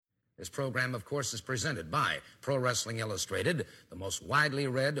This program, of course, is presented by Pro Wrestling Illustrated, the most widely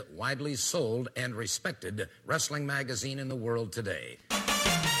read, widely sold, and respected wrestling magazine in the world today.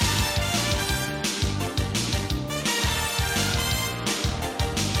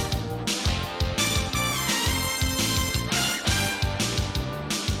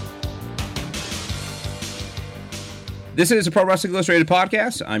 This is a Pro Wrestling Illustrated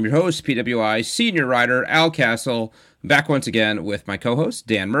podcast. I'm your host, PWI senior writer Al Castle, back once again with my co-host,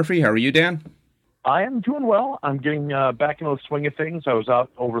 Dan Murphy. How are you, Dan? I am doing well. I'm getting back into the swing of things. I was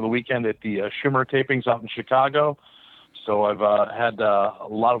out over the weekend at the Shimmer tapings out in Chicago, so I've had a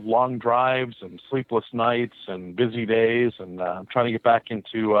lot of long drives and sleepless nights and busy days, and I'm trying to get back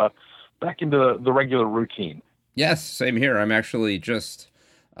into the regular routine. Yes, same here. I'm actually just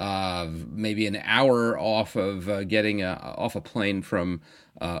maybe an hour off of getting off a plane from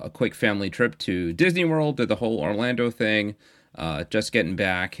a quick family trip to Disney World, did the whole Orlando thing, just getting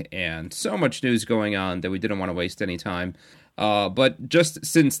back, and so much news going on that we didn't want to waste any time. But just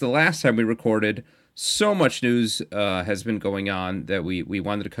since the last time we recorded, so much news has been going on that we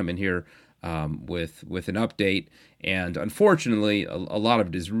wanted to come in here with an update. And unfortunately, a lot of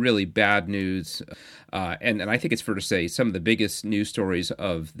it is really bad news. And I think it's fair to say some of the biggest news stories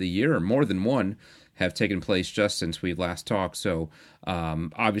of the year, or more than one, have taken place just since we last talked. So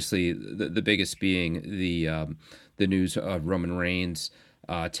obviously, the biggest being the news of Roman Reigns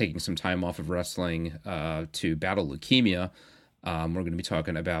taking some time off of wrestling to battle leukemia. We're going to be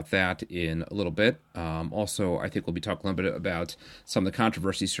talking about that in a little bit. Also, I think we'll be talking a little bit about some of the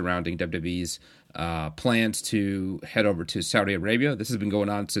controversy surrounding WWE's plans to head over to Saudi Arabia. This has been going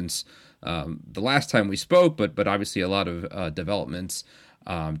on since the last time we spoke, but obviously a lot of developments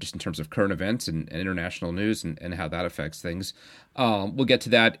just in terms of current events and international news and how that affects things. We'll get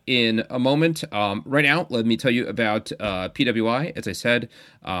to that in a moment. Right now, let me tell you about PWI. As I said,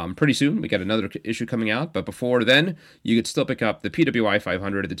 pretty soon we got another issue coming out, but before then, you could still pick up the PWI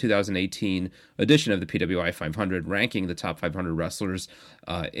 500, the 2018 edition of the PWI 500, ranking the top 500 wrestlers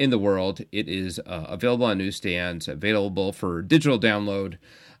in the world. It is available on newsstands, available for digital download,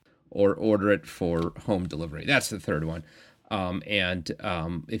 or order it for home delivery. That's the third one. And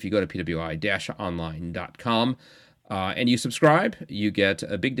if you go to pwi-online.com and you subscribe, you get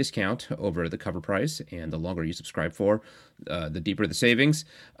a big discount over the cover price. And the longer you subscribe for, the deeper the savings.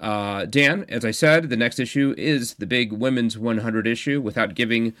 Dan, as I said, the next issue is the big Women's 100 issue. Without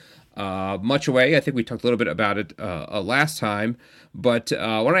giving much away, I think we talked a little bit about it last time. But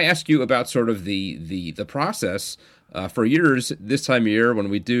when I ask you about sort of the process, for years, this time of year, when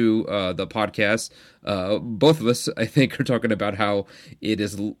we do the podcast, both of us, I think, are talking about how it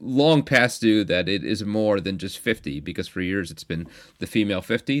is long past due that it is more than just 50, because for years it's been the female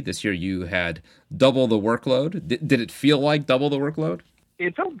 50. This year you had double the workload. Did it feel like double the workload?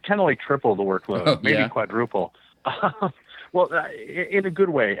 It felt kind of like triple the workload, maybe quadruple. Well, in a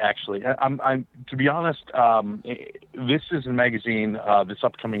good way, actually. I'm to be honest, this is a magazine, this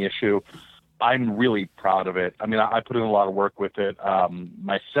upcoming issue, I'm really proud of it. I mean, I put in a lot of work with it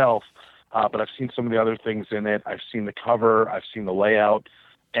myself, but I've seen some of the other things in it. I've seen the cover. I've seen the layout.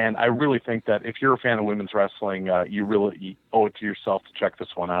 And I really think that if you're a fan of women's wrestling, you really owe it to yourself to check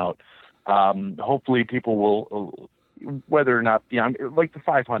this one out. Hopefully people will, whether or not, like the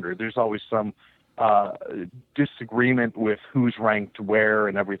 500, there's always some disagreement with who's ranked where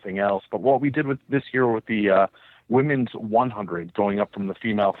and everything else. But what we did with this year with the Women's 100, going up from the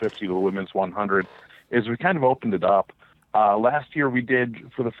female 50 to the Women's 100, is we kind of opened it up. Last year we did,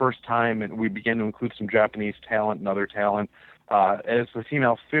 for the first time, and we began to include some Japanese talent and other talent. As the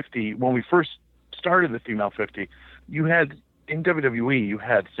female 50, when we first started the female 50, you had, in WWE, you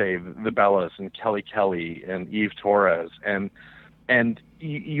had, say, the Bellas and Kelly Kelly and Eve Torres, and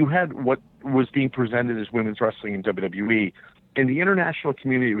you had what was being presented as women's wrestling in WWE. In the international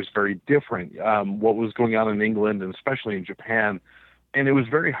community, it was very different, what was going on in England and especially in Japan. And it was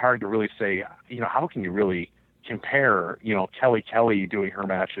very hard to really say, how can you really compare, Kelly Kelly doing her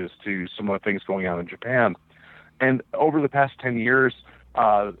matches to some of the things going on in Japan. And over the past 10 years,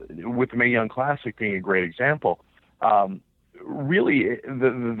 with the Mae Young Classic being a great example, really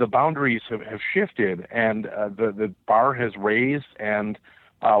the boundaries have shifted, and the bar has raised, and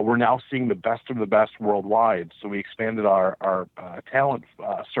we're now seeing the best of the best worldwide. So we expanded our talent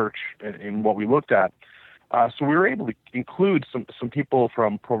search in what we looked at. So we were able to include some people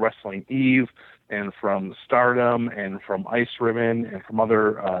from Pro Wrestling Eve and from Stardom and from Ice Ribbon and from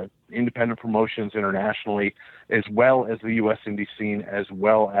other independent promotions internationally, as well as the U.S. indie scene, as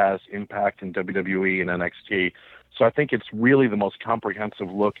well as Impact and WWE and NXT. So I think it's really the most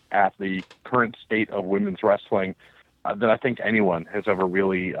comprehensive look at the current state of women's wrestling. that I think anyone has ever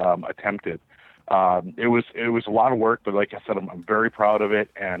really attempted. It was a lot of work, but like I said, I'm very proud of it.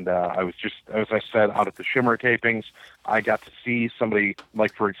 And I was just, as I said, out at the Shimmer tapings, I got to see somebody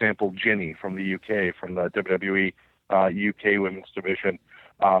like, for example, Ginny from the UK, from the WWE UK Women's Division,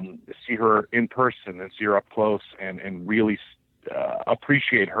 see her in person and see her up close, and really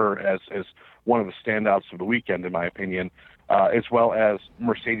appreciate her as one of the standouts of the weekend, in my opinion, as well as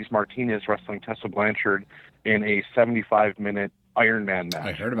Mercedes Martinez wrestling Tessa Blanchard in a 75-minute Iron Man match.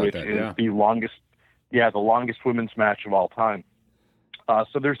 I heard about that. Yeah, the longest women's match of all time.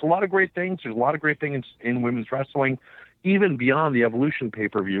 So there's a lot of great things. There's a lot of great things in women's wrestling, even beyond the Evolution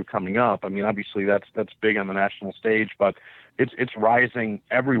pay-per-view coming up. I mean, obviously that's big on the national stage, but it's rising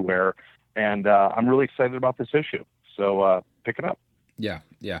everywhere, and I'm really excited about this issue. So pick it up. Yeah.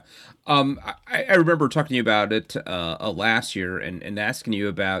 I remember talking to you about it last year and asking you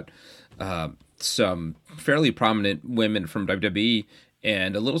about some fairly prominent women from WWE,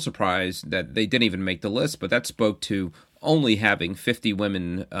 and a little surprised that they didn't even make the list, but that spoke to only having 50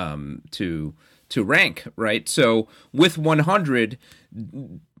 women to rank, right? So with 100,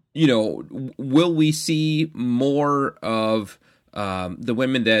 will we see more of the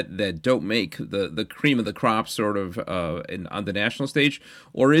women that don't make the cream of the crop sort of on the national stage?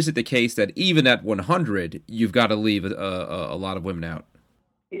 Or is it the case that even at 100, you've got to leave a lot of women out?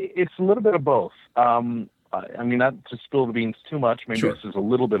 It's a little bit of both. I mean, not to spill the beans too much, maybe Sure. This is a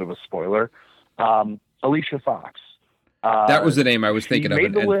little bit of a spoiler. Alicia Fox. That was the name I was thinking of. She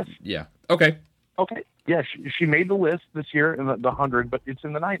made the list. Yeah. Okay. Okay. Yeah, she made the list this year in the 100, but it's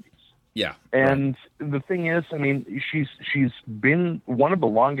in the 90s. Yeah. And the thing is, I mean, she's been one of the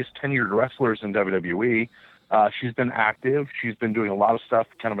longest tenured wrestlers in WWE. She's been active. She's been doing a lot of stuff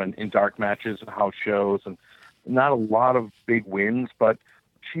kind of in dark matches and house shows, and not a lot of big wins, but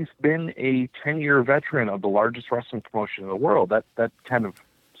she's been a 10-year veteran of the largest wrestling promotion in the world. That kind of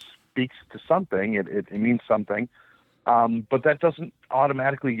speaks to something. It means something. But that doesn't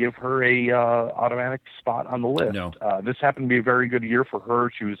automatically give her a automatic spot on the list. No. This happened to be a very good year for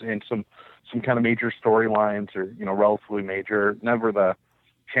her. She was in some kind of major storylines, or relatively major, never the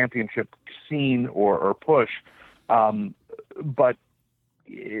championship scene or push. But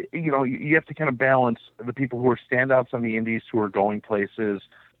you have to kind of balance the people who are standouts on the indies, who are going places,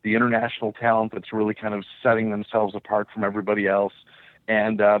 the international talent that's really kind of setting themselves apart from everybody else,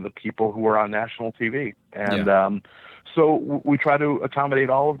 and the people who are on national TV. And so we try to accommodate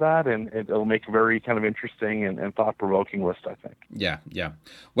all of that, and it'll make a very kind of interesting and thought-provoking list, I think. Yeah.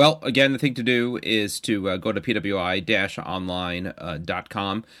 Well, again, the thing to do is to go to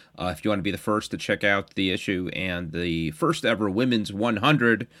pwi-online.com if you want to be the first to check out the issue and the first ever Women's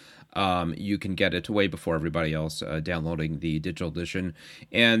 100. You can get it way before everybody else downloading the digital edition.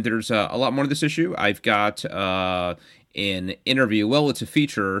 And there's a lot more to this issue. I've got an interview. Well, it's a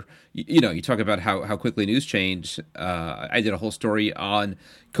feature. You talk about how quickly news changed. I did a whole story on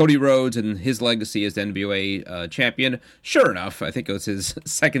Cody Rhodes and his legacy as the NWA champion. Sure enough, I think it was his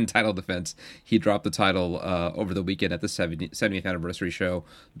second title defense. He dropped the title over the weekend at the 70th anniversary show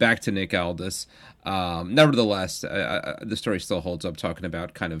back to Nick Aldis. Nevertheless, the story still holds up, talking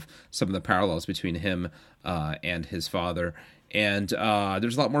about kind of some of the parallels between him and his father. And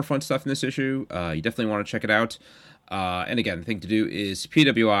there's a lot more fun stuff in this issue. You definitely want to check it out. And again, the thing to do is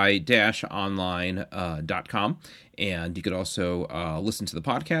pwi-online.com. And you could also listen to the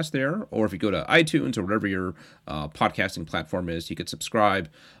podcast there, or if you go to iTunes or whatever your podcasting platform is, you could subscribe.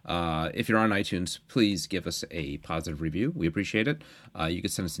 If you're on iTunes, please give us a positive review. We appreciate it. You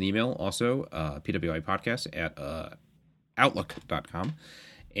could send us an email also, pwipodcast at outlook.com,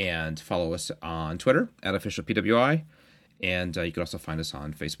 and follow us on Twitter at officialpwi. And you can also find us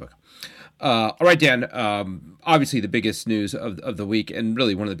on Facebook. All right, Dan. Obviously, the biggest news of the week, and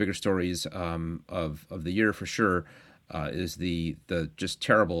really one of the bigger stories of the year for sure, is the just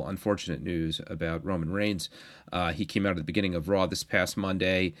terrible, unfortunate news about Roman Reigns. He came out at the beginning of Raw this past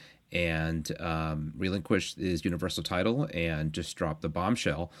Monday and relinquished his Universal title and just dropped the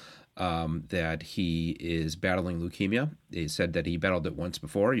bombshell that he is battling leukemia. They said that he battled it once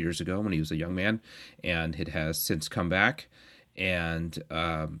before, years ago, when he was a young man, and it has since come back. And,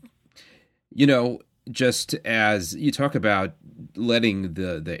 just as you talk about letting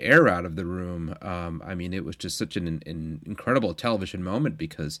the air out of the room, I mean, it was just such an incredible television moment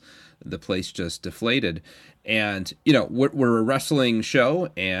because the place just deflated. And, we're a wrestling show,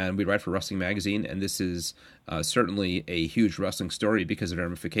 and we write for Wrestling Magazine, and this is certainly a huge wrestling story because of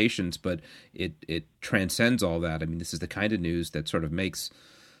ramifications, but it transcends all that. I mean, this is the kind of news that sort of makes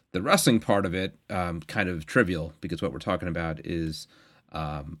the wrestling part of it kind of trivial, because what we're talking about is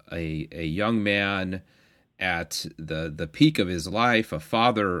a young man at the peak of his life, a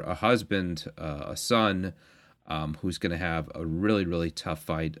father, a husband, a son, who's going to have a really, really tough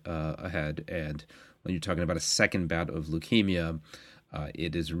fight ahead. And when you're talking about a second bout of leukemia,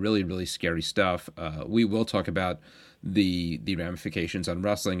 it is really, really scary stuff. We will talk about the ramifications on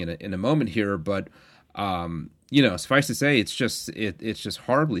wrestling in a moment here, but suffice to say, it's just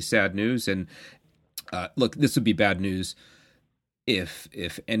horribly sad news. And look, this would be bad news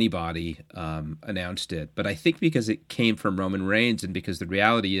if anybody announced it, but I think because it came from Roman Reigns, and because the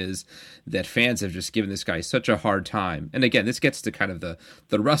reality is that fans have just given this guy such a hard time. And again, this gets to kind of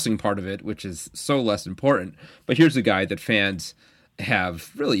the wrestling part of it, which is so less important. But here's a guy that fans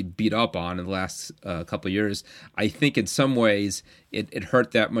have really beat up on in the last couple of years. I think in some ways it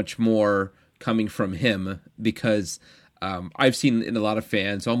hurt that much more coming from him, because I've seen in a lot of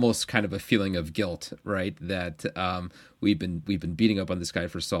fans almost kind of a feeling of guilt, right? That we've been beating up on this guy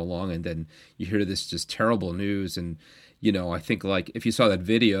for so long, and then you hear this just terrible news. And I think, like, if you saw that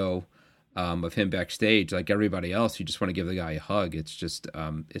video of him backstage, like everybody else, you just want to give the guy a hug. It's just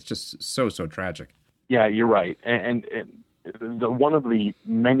so tragic. Yeah, you're right. And one of the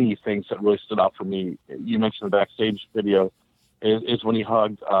many things that really stood out for me, you mentioned the backstage video, is when he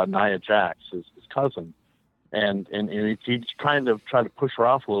hugged Nia Jax, his cousin. And he kind of tried to push her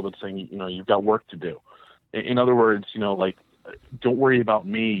off a little bit, saying, you've got work to do. In other words, like, don't worry about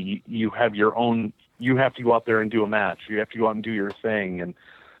me. You have your own. You have to go out there and do a match. You have to go out and do your thing.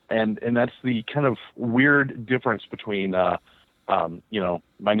 And that's the kind of weird difference between, my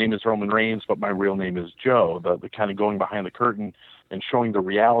name is Roman Reigns, but my real name is Joe. The kind of going behind the curtain and showing the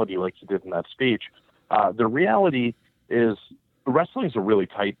reality, like you did in that speech. The reality is, wrestling is a really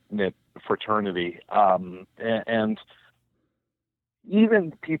tight-knit fraternity, and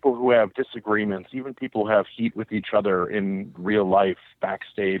even people who have disagreements, even people who have heat with each other in real life,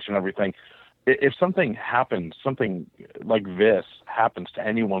 backstage and everything, if something happens, something like this happens to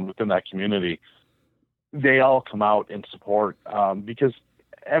anyone within that community, they all come out in support, because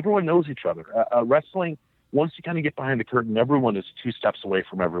everyone knows each other. Wrestling, once you kind of get behind the curtain, everyone is 2 steps away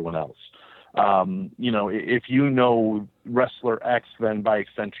from everyone else. If you know wrestler X, then by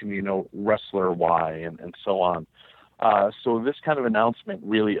extension, you know wrestler Y, and so on. So this kind of announcement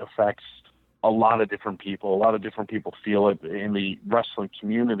really affects a lot of different people. A lot of different people feel it in the wrestling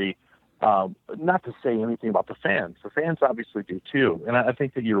community. Not to say anything about the fans. The fans obviously do too. And I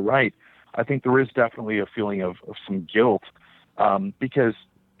think that you're right. I think there is definitely a feeling of some guilt, because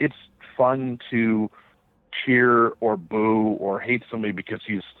it's fun to cheer or boo or hate somebody because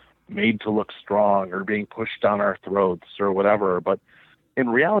he's made to look strong or being pushed down our throats or whatever. But in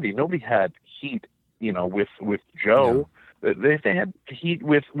reality, nobody had heat, with Joe. Yeah. They had heat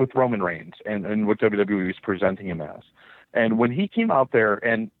with Roman Reigns and what WWE was presenting him as. And when he came out there,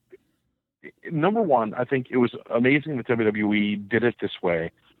 and number one, I think it was amazing that WWE did it this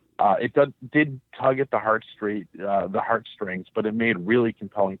way. It did tug at the heartstrings, but it made really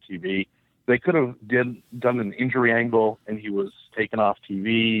compelling TV. They could have done an injury angle, and he was taken off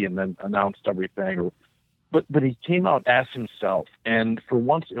TV and then announced everything. But he came out as himself, and for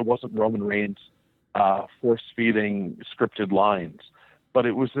once, it wasn't Roman Reigns force-feeding scripted lines, but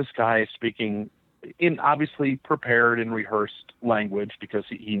it was this guy speaking in obviously prepared and rehearsed language, because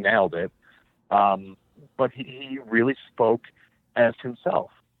he nailed it. But he really spoke as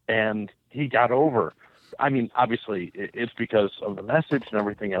himself, and he got over. I mean, obviously, it's because of the message and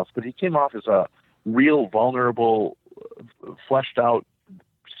everything else, but he came off as a real, vulnerable, fleshed-out,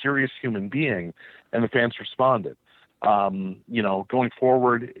 serious human being, and the fans responded. Going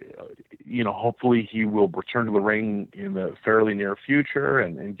forward, hopefully he will return to the ring in the fairly near future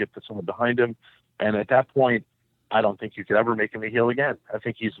and get someone behind him. And at that point, I don't think you could ever make him a heel again. I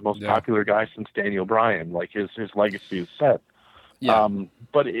think he's the most popular guy since Daniel Bryan. Like, his legacy is set. Yeah.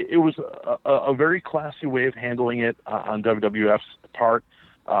 But it was a very classy way of handling it on WWF's part.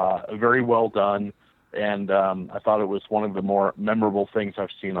 Very well done. And I thought it was one of the more memorable things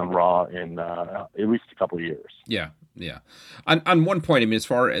I've seen on Raw in at least a couple of years. Yeah. On one point, I mean, as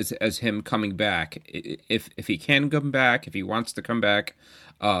far as him coming back, if he can come back, if he wants to come back,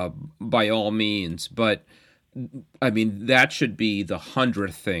 by all means. But I mean, that should be the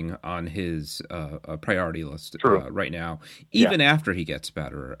 100th thing on his priority list right now, even after he gets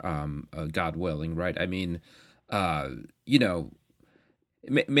better, God willing, right? I mean,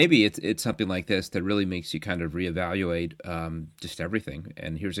 maybe it's something like this that really makes you kind of reevaluate just everything.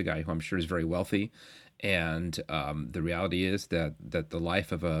 And here's a guy who I'm sure is very wealthy, and the reality is that the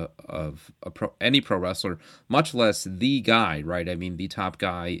life of any pro wrestler, much less the guy, right? I mean, the top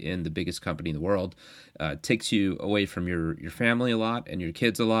guy in the biggest company in the world, takes you away from your family a lot and your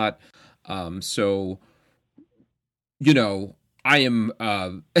kids a lot. So you know, I am,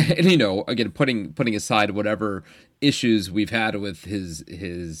 and, you know, again, putting aside whatever issues we've had with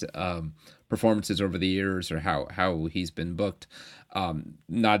his performances over the years, or how he's been booked,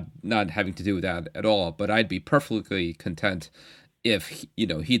 not having to do with that at all. But I'd be perfectly content if, you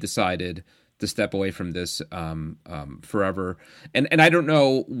know, he decided to step away from this forever. And I don't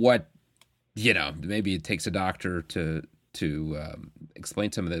know what, you know, maybe it takes a doctor to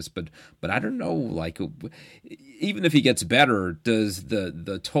explain some of this, but I don't know, like, even if he gets better, does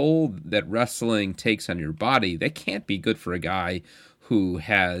the toll that wrestling takes on your body, that can't be good for a guy who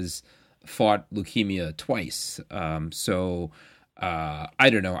has fought leukemia twice. So I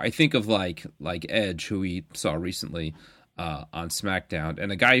don't know. I think of like Edge, who we saw recently on SmackDown,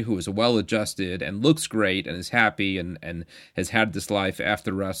 and a guy who is well-adjusted and looks great and is happy and has had this life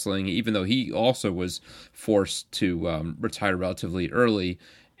after wrestling, even though he also was forced to retire relatively early.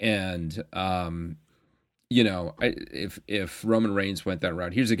 And, you know, if Roman Reigns went that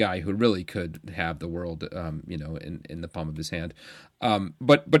route, here's a guy who really could have the world, you know, in the palm of his hand.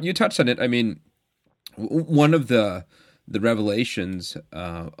 But you touched on it. I mean, one of the revelations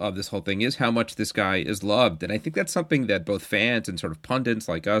of this whole thing is how much this guy is loved. And I think that's something that both fans and sort of pundits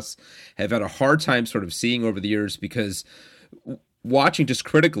like us have had a hard time sort of seeing over the years, because watching just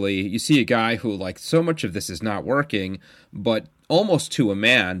critically, you see a guy who, like, so much of this is not working, but almost to a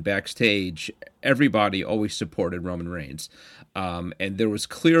man backstage, everybody always supported Roman Reigns. And there was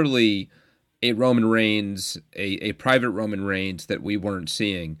clearly a Roman Reigns, a private Roman Reigns that we weren't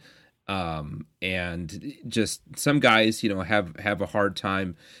seeing. And just some guys, you know, have a hard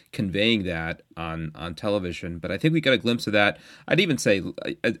time conveying that on television. But I think we got a glimpse of that. I'd even say,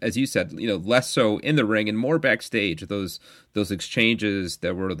 as you said, you know, less so in the ring and more backstage. Those exchanges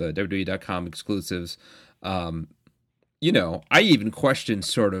that were the WWE.com exclusives. You know, I even questioned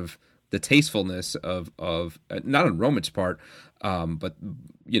sort of the tastefulness of not on Roman's part, but,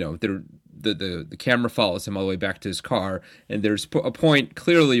 you know, the camera follows him all the way back to his car, and there's a point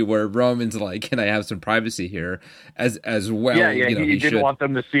clearly where Roman's like, "Can I have some privacy here?" As well. Yeah, you know, he didn't want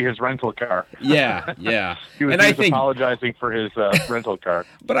them to see his rental car. Yeah. he was apologizing for his rental car.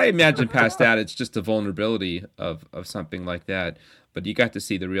 But I imagine past that, it's just a vulnerability of something like that. But you got to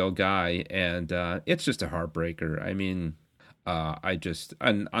see the real guy, and it's just a heartbreaker. I mean, I just,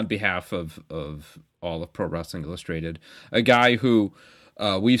 on behalf of all of Pro Wrestling Illustrated, a guy who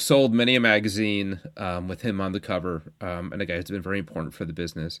we've sold many a magazine with him on the cover, and a guy who's been very important for the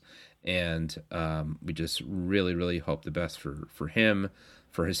business. And we just really, really hope the best for him,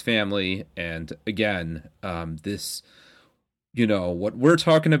 for his family. And again, this, you know, what we're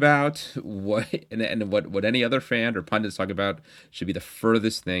talking about, what any other fan or pundits talk about should be the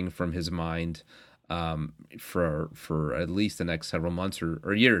furthest thing from his mind for at least the next several months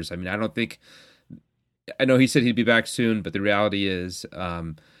or years. I mean, I know he said he'd be back soon, but the reality is,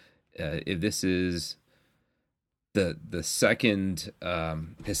 if this is the second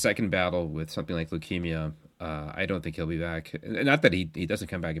his second battle with something like leukemia, I don't think he'll be back. And not that he doesn't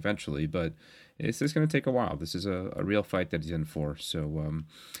come back eventually, but it's just going to take a while. This is a real fight that he's in for. So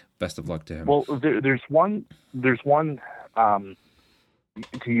best of luck to him. Well, there's one.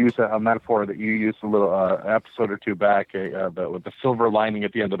 To use a metaphor that you used a little episode or two back, with the silver lining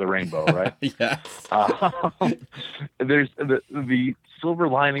at the end of the rainbow, right? Yes. There's the silver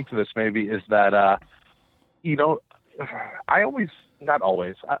lining to this maybe is that, you know, I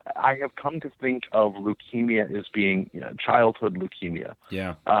have come to think of leukemia as being, you know, childhood leukemia.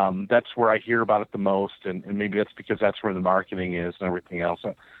 Yeah. That's where I hear about it the most, and maybe that's because that's where the marketing is and everything else.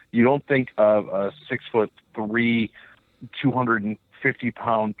 You don't think of a 6'3",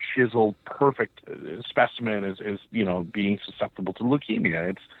 250-pound chiseled perfect specimen as you know, being susceptible to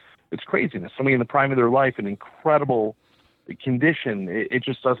leukemia. It's craziness. Somebody in the prime of their life, an incredible condition. It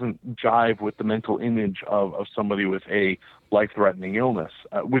just doesn't jive with the mental image of somebody with a life-threatening illness,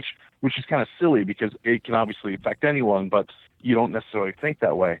 which is kind of silly because it can obviously affect anyone, but you don't necessarily think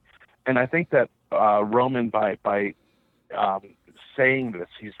that way. And I think that Roman, by saying this,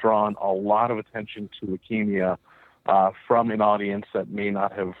 he's drawn a lot of attention to leukemia from an audience that may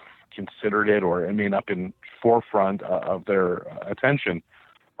not have considered it, or it may not have been forefront of their attention.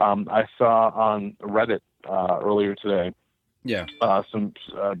 I saw on Reddit earlier today, a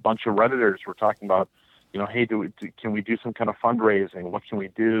bunch of Redditors were talking about, you know, hey, can we do some kind of fundraising? What can we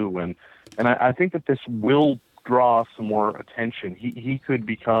do? And I think that this will draw some more attention. He could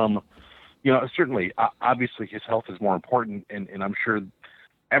become, you know, certainly, obviously his health is more important, and I'm sure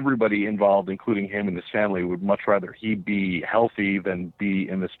everybody involved, including him and his family, would much rather he be healthy than be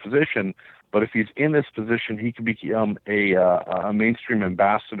in this position. But if he's in this position, he could become a mainstream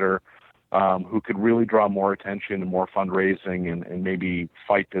ambassador who could really draw more attention and more fundraising and maybe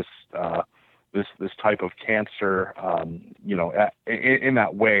fight this type of cancer, in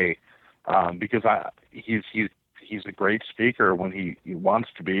that way, because he's a great speaker when he wants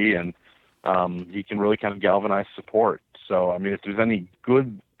to be, and he can really kind of galvanize support. So, I mean, if there's any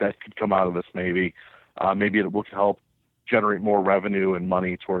good that could come out of this, maybe it will help generate more revenue and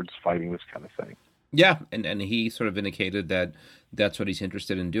money towards fighting this kind of thing. Yeah, and he sort of indicated that that's what he's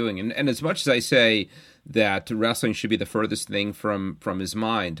interested in doing. And as much as I say that wrestling should be the furthest thing from his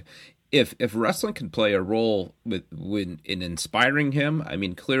mind, if wrestling can play a role in inspiring him, I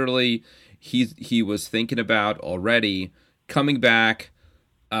mean, clearly he was thinking about already coming back,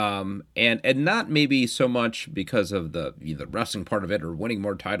 and not maybe so much because of the wrestling part of it or winning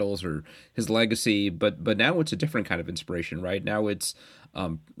more titles or his legacy, but now it's a different kind of inspiration, right? Now it's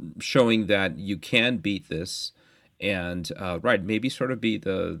showing that you can beat this, and maybe sort of be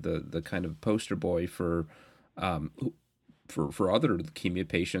the kind of poster boy for other leukemia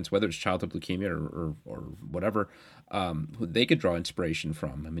patients, whether it's childhood leukemia or whatever, they could draw inspiration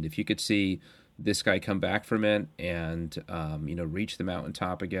from. I mean, if you could see this guy come back from it and reach the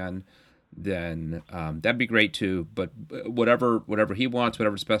mountaintop again, then that'd be great too. But whatever he wants,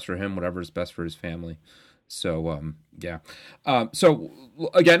 whatever's best for him, whatever's best for his family. So, yeah. So,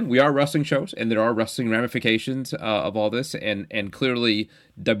 again, we are wrestling shows, and there are wrestling ramifications of all this, and clearly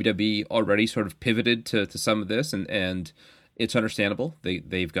WWE already sort of pivoted to some of this, and it's understandable.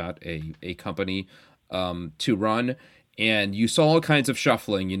 They've got a company to run, and you saw all kinds of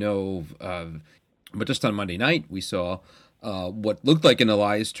shuffling, but just on Monday night, we saw what looked like an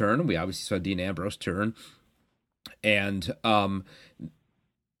Elias turn. We obviously saw Dean Ambrose turn, and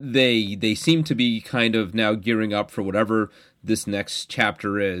they seem to be kind of now gearing up for whatever this next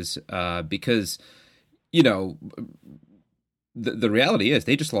chapter is, because, the reality is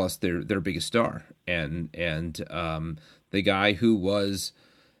they just lost their biggest star, and the guy who was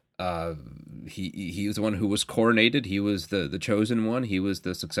he was the one who was coronated. He was the chosen one. He was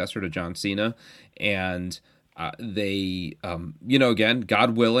the successor to John Cena, and they again,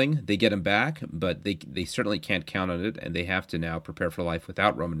 God willing, they get him back, but they certainly can't count on it, and they have to now prepare for life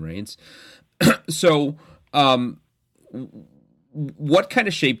without Roman Reigns. So, what kind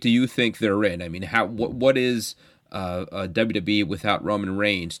of shape do you think they're in? I mean, what is WWE without Roman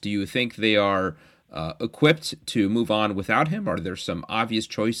Reigns? Do you think they are equipped to move on without him? Are there some obvious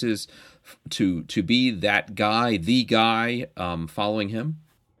choices to be that guy, the guy, following him?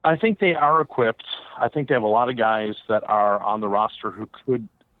 I think they are equipped. I think they have a lot of guys that are on the roster who could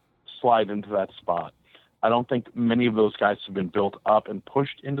slide into that spot. I don't think many of those guys have been built up and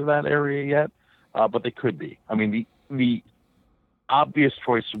pushed into that area yet, but they could be. I mean, the obvious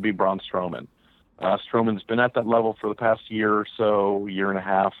choice would be Braun Strowman. Strowman's been at that level for the past year or so, year and a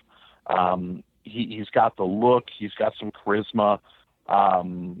half. He's got the look. He's got some charisma.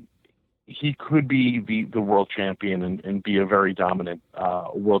 He could be the world champion and be a very dominant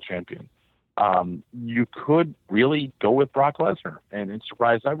world champion. You could really go with Brock Lesnar and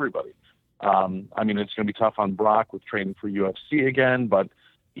surprise everybody. I mean, it's going to be tough on Brock with training for UFC again, but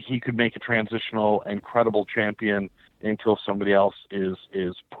he could make a transitional and credible champion until somebody else is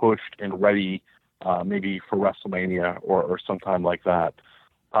pushed and ready, maybe for WrestleMania or sometime like that.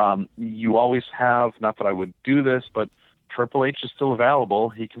 You always have, not that I would do this, but Triple H is still available.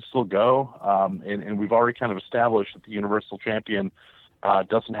 He can still go. And we've already kind of established that the Universal Champion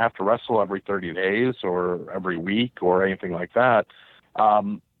doesn't have to wrestle every 30 days or every week or anything like that.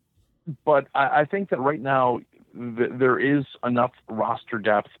 But I think that right now there is enough roster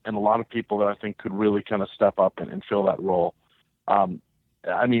depth and a lot of people that I think could really kind of step up and fill that role.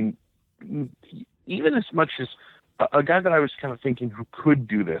 I mean, even as much as a guy that I was kind of thinking who could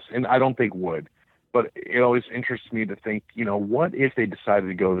do this, and I don't think would, but it always interests me to think, what if they decided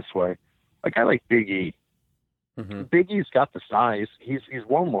to go this way? A guy like Big E. Mm-hmm. Big E's got the size. He's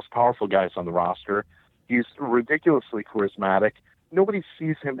one of the most powerful guys on the roster. He's ridiculously charismatic. Nobody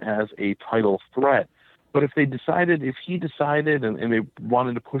sees him as a title threat. But if he decided and they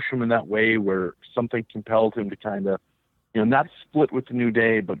wanted to push him in that way where something compelled him to kind of, not split with the New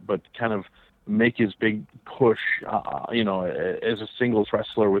Day, but kind of make his big push, as a singles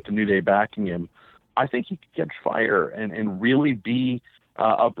wrestler with the New Day backing him, I think he could catch fire and really be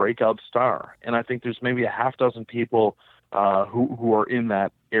a breakout star. And I think there's maybe a half dozen people who are in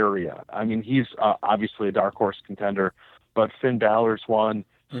that area. I mean, he's obviously a dark horse contender, but Finn Balor's one.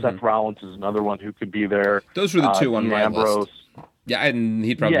 Mm-hmm. Seth Rollins is another one who could be there. Those were the two on my list. Yeah, and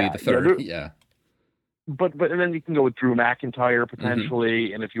he'd probably be the third. Yeah. But and then you can go with Drew McIntyre potentially,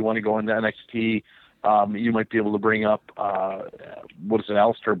 mm-hmm. and if you want to go into NXT, You might be able to bring up,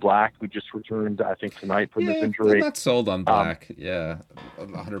 Aleister Black, who just returned, I think, tonight from his injury. I'm not sold on Black.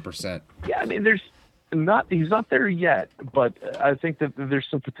 100%. Yeah, I mean, he's not there yet, but I think that there's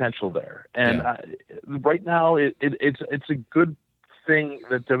some potential there. And right now, it's a good thing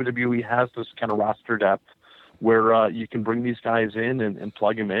that WWE has this kind of roster depth where you can bring these guys in and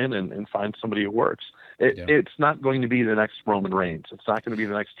plug them in and find somebody who works. It's not going to be the next Roman Reigns. It's not going to be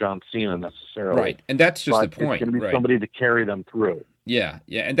the next John Cena necessarily. Right, and that's just the point. It's going to be somebody to carry them through. Yeah,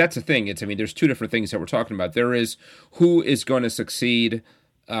 and that's the thing. There's two different things that we're talking about. There is who is going to succeed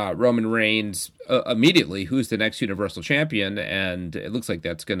Roman Reigns immediately, who's the next Universal Champion, and it looks like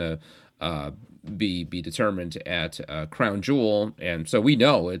that's going to be determined at Crown Jewel, and so we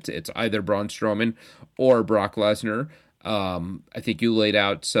know it's either Braun Strowman or Brock Lesnar. I think you laid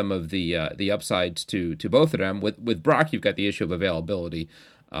out some of the upsides to both of them. With Brock, you've got the issue of availability.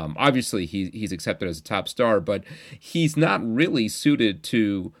 Obviously, he's accepted as a top star, but he's not really suited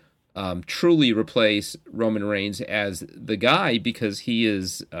to truly replace Roman Reigns as the guy because he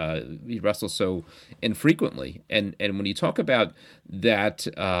wrestles so infrequently. And when you talk about that,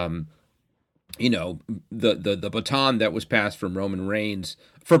 the baton that was passed from Roman Reigns,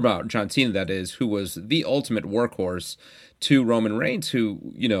 from John Cena, that is, who was the ultimate workhorse, to Roman Reigns, who,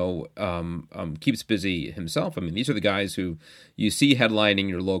 keeps busy himself. I mean, these are the guys who you see headlining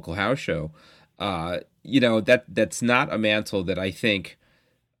your local house show. That's not a mantle that I think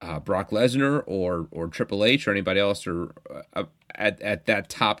Brock Lesnar or Triple H or anybody else are at that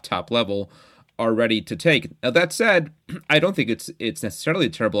top level are ready to take. Now, that said, I don't think it's necessarily a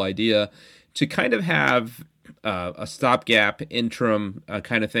terrible idea to kind of have a stopgap interim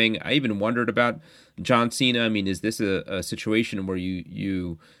kind of thing. I even wondered about John Cena. I mean, is this a situation where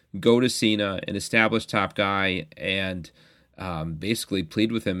you go to Cena, an established top guy, and basically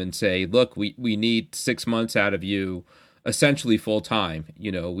plead with him and say, look, we need 6 months out of you, essentially full time.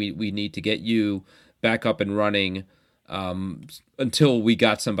 We need to get you back up and running until we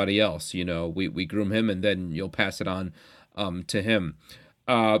got somebody else. We groom him and then you'll pass it on to him.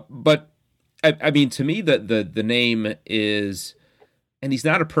 But I mean, to me, the name is, and he's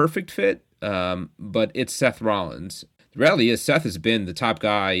not a perfect fit, but it's Seth Rollins. The reality is Seth has been the top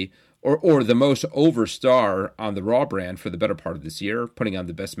guy or the most over star on the Raw brand for the better part of this year, putting on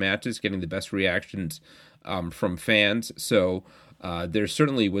the best matches, getting the best reactions from fans. So there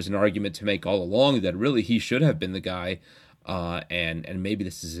certainly was an argument to make all along that really he should have been the guy, and maybe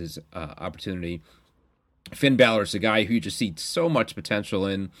this is his opportunity. Finn Balor's a guy who you just see so much potential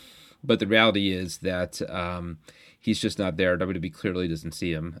in, but the reality is that he's just not there. WWE clearly doesn't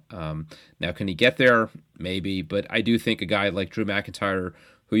see him. Now, can he get there? Maybe, but I do think a guy like Drew McIntyre,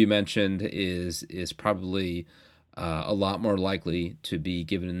 who you mentioned, is probably a lot more likely to be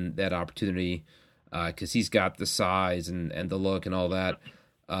given that opportunity because he's got the size and the look and all that.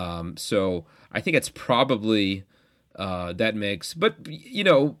 So I think it's probably that mix. But,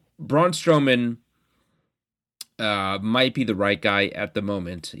 Braun Strowman might be the right guy at the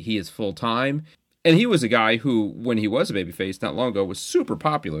moment. He is full-time. And he was a guy who, when he was a babyface not long ago, was super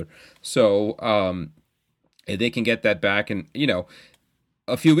popular. So they can get that back. And,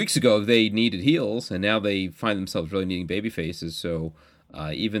 a few weeks ago, they needed heels, and now they find themselves really needing babyfaces. So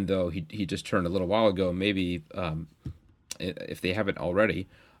even though he just turned a little while ago, maybe if they haven't already,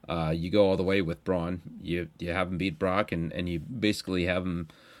 you go all the way with Braun. You have him beat Brock, and you basically have him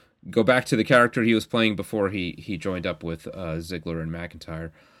go back to the character he was playing before he joined up with Ziggler and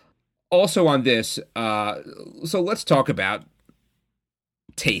McIntyre. Also on this, so let's talk about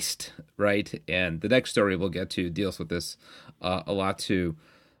taste, right? And the next story we'll get to deals with this a lot too.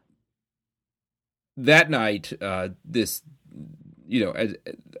 That night, this,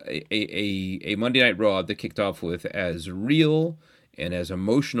 a Monday Night Raw that kicked off with as real and as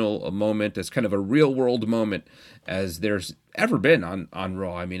emotional a moment, as kind of a real world moment as there's ever been on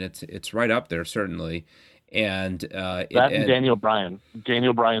Raw. I mean, it's right up there, certainly. And Daniel Bryan's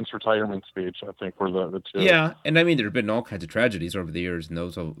retirement speech, I think, were the two. Yeah, and I mean, there have been all kinds of tragedies over the years, and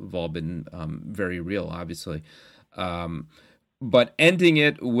those have all been very real, obviously. But ending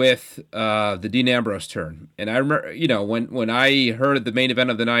it with the Dean Ambrose turn, and I remember, when I heard the main event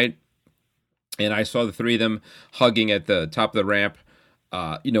of the night, and I saw the three of them hugging at the top of the ramp,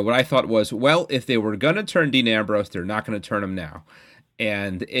 what I thought was, well, if they were going to turn Dean Ambrose, they're not going to turn him now.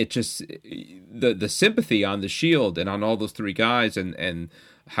 And it just, the sympathy on the Shield and on all those three guys and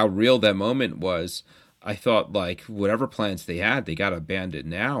how real that moment was, I thought, like, whatever plans they had, they got to abandon it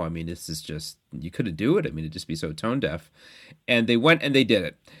now. I mean, this is just, you couldn't do it. I mean, it'd just be so tone deaf. And they went and they did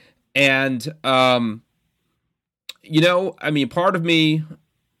it. And, part of me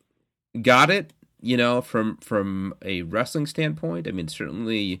got it, from a wrestling standpoint. I mean,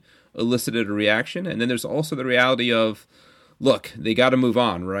 certainly elicited a reaction. And then there's also the reality of, look, they got to move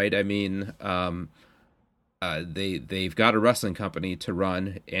on, right? I mean, they've got a wrestling company to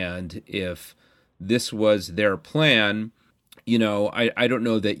run, and if this was their plan, I don't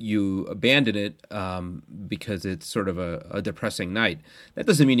know that you abandon it because it's sort of a depressing night. That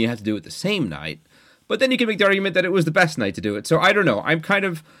doesn't mean you have to do it the same night, but then you can make the argument that it was the best night to do it. So I don't know. I'm kind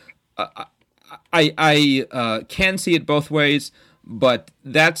of I can see it both ways, but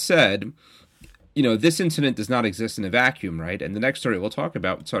that said, this incident does not exist in a vacuum, right? And the next story we'll talk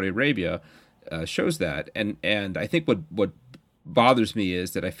about, Saudi Arabia, shows that. And I think what bothers me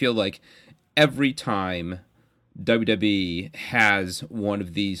is that I feel like every time WWE has one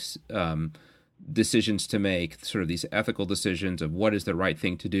of these decisions to make, sort of these ethical decisions of what is the right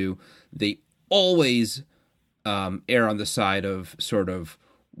thing to do, they always err on the side of sort of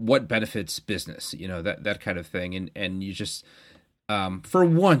what benefits business, that kind of thing. And you just, for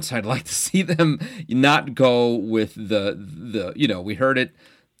once, I'd like to see them not go with the we heard it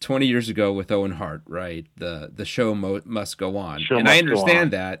 20 years ago with Owen Hart, right? The show must go on. And I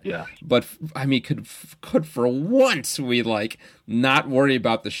understand that. Yeah. But I mean, could for once we not worry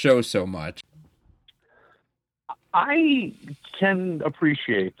about the show so much? I can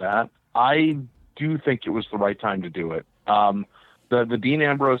appreciate that. I do think it was the right time to do it. The Dean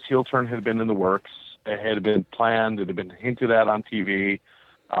Ambrose heel turn had been in the works. It had been planned. It had been hinted at on TV.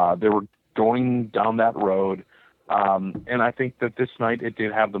 They were going down that road. And I think that this night it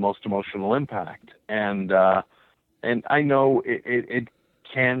did have the most emotional impact. And I know it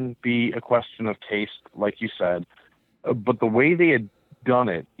can be a question of taste, like you said, but the way they had done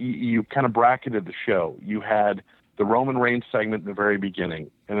it, you kind of bracketed the show. You had the Roman Reigns segment in the very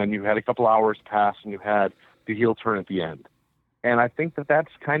beginning, and then you had a couple hours pass, and you had the heel turn at the end. And I think that that's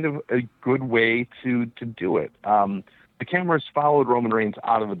kind of a good way to do it. The cameras followed Roman Reigns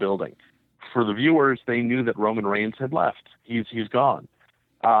out of the building. For the viewers, they knew that Roman Reigns had left. He's gone.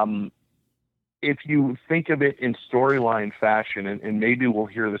 If you think of it in storyline fashion, and maybe we'll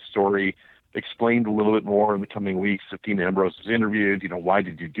hear the story explained a little bit more in the coming weeks if Dean Ambrose is interviewed, why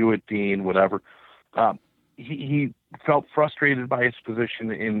did you do it, Dean, whatever. He felt frustrated by his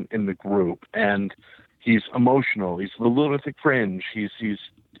position in the group, and he's emotional. He's the lunatic fringe. He's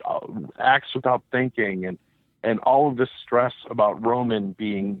acts without thinking, and all of this stress about Roman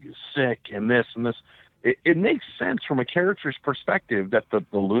being sick and this and this. It makes sense from a character's perspective that the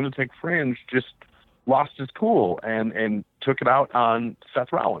lunatic fringe just lost his cool and took it out on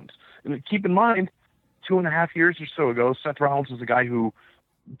Seth Rollins. And keep in mind, 2.5 years or so ago, Seth Rollins was a guy who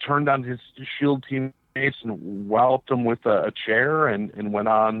turned on his Shield teammates and walloped them with a chair and went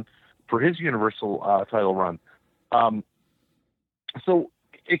on for his Universal title run. So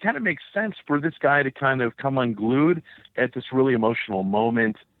it kind of makes sense for this guy to kind of come unglued at this really emotional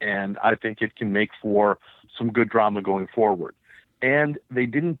moment, and I think it can make for some good drama going forward. And they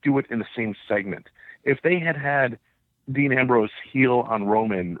didn't do it in the same segment. If they had Dean Ambrose heel on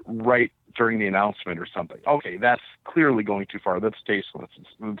Roman right during the announcement or something, okay, that's clearly going too far. That's tasteless.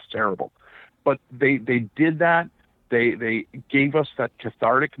 It's terrible. But they did that. They gave us that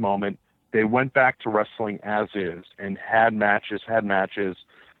cathartic moment. They went back to wrestling as is and had matches.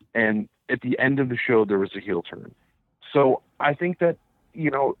 And at the end of the show, there was a heel turn. So I think that,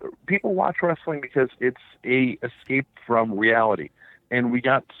 people watch wrestling because it's a escape from reality. And we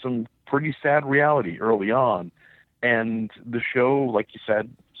got some pretty sad reality early on. And the show, like you said,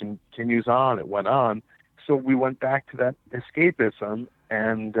 continues on. It went on. So we went back to that escapism.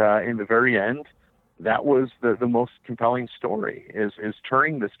 And in the very end, that was the most compelling story is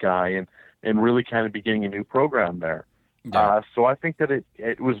turning this guy and really kind of beginning a new program there. Yeah. So I think that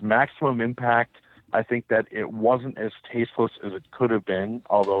it was maximum impact. I think that it wasn't as tasteless as it could have been,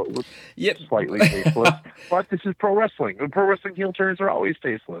 although it was slightly tasteless. But this is pro wrestling. Pro wrestling heel turns are always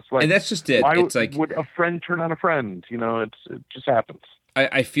tasteless. And that's just it. Why it's like, would a friend turn on a friend? It just happens.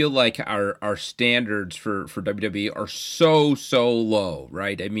 I feel like our standards for WWE are so low,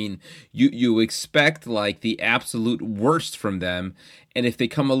 right? I mean, you expect the absolute worst from them, and if they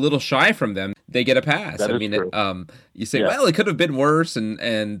come a little shy from them, they get a pass. That is true. You say, well, it could have been worse,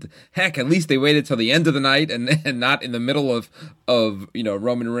 and heck, at least they waited till the end of the night and not in the middle of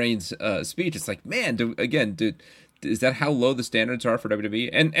Roman Reigns' speech. It's like, man, is that how low the standards are for WWE?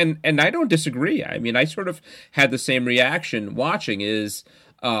 And I don't disagree. I mean, I sort of had the same reaction watching is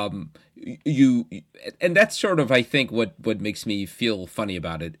and that's sort of, I think, what makes me feel funny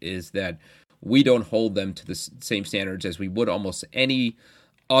about it is that we don't hold them to the same standards as we would almost any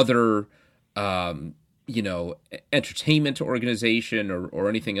other entertainment organization or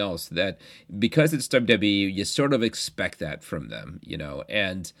anything else, that because it's WWE, you sort of expect that from them,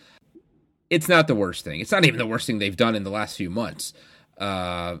 and it's not the worst thing. It's not even the worst thing they've done in the last few months.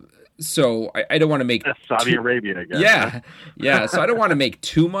 So I don't want to make Saudi Arabia again. Yeah. So I don't want to make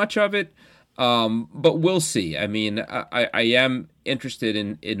too much of it, but we'll see. I mean, I am interested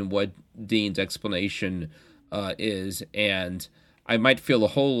in what Dean's explanation is, and I might feel a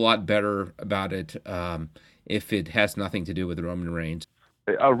whole lot better about it if it has nothing to do with Roman Reigns.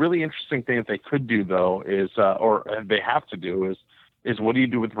 A really interesting thing that they could do, though, is or they have to do is what do you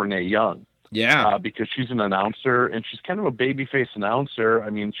do with Renee Young? Yeah, because she's an announcer and she's kind of a babyface announcer. I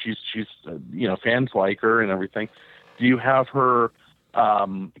mean, she's fans like her and everything. Do you have her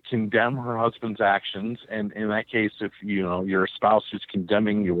condemn her husband's actions? And in that case, if you're a spouse who's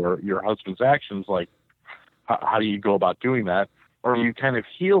condemning your husband's actions, like how do you go about doing that? Or you kind of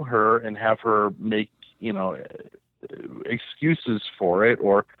heal her and have her make excuses for it,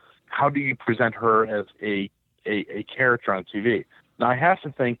 or how do you present her as a character on TV? Now, I have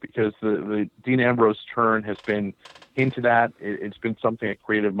to think, because the Dean Ambrose turn has been hinted at, it's been something that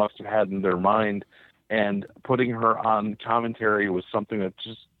creative must have had in their mind, and putting her on commentary was something that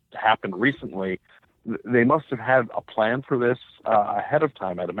just happened recently. They must have had a plan for this ahead of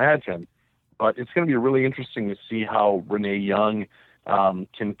time, I'd imagine. But it's going to be really interesting to see how Renee Young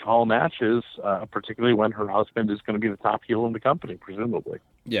can call matches, particularly when her husband is going to be the top heel in the company, presumably.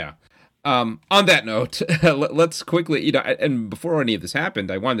 Yeah. On that note, let's quickly, and before any of this happened,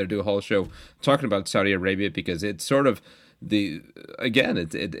 I wanted to do a whole show talking about Saudi Arabia, because it's sort of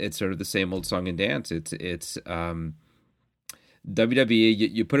it's sort of the same old song and dance. It's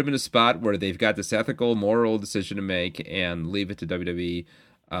WWE, you put them in a spot where they've got this ethical, moral decision to make, and leave it to WWE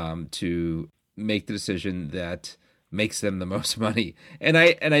to make the decision that makes them the most money. And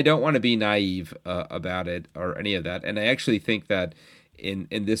I don't want to be naive about it or any of that. And I actually think that in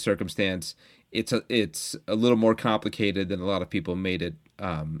this circumstance, it's a little more complicated than a lot of people made it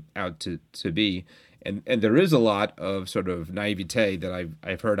out to be. And there is a lot of sort of naivete that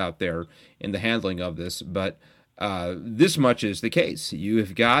I've heard out there in the handling of this, but this much is the case. You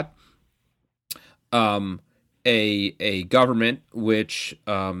have got a government which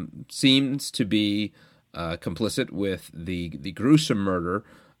seems to be complicit with the gruesome murder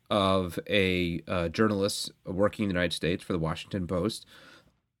of a journalist working in the United States for the Washington Post.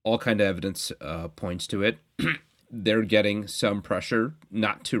 All kind of evidence points to it. They're getting some pressure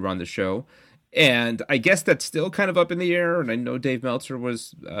not to run the show. And I guess that's still kind of up in the air. And I know Dave Meltzer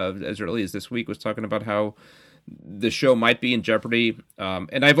was, as early as this week, was talking about how the show might be in jeopardy.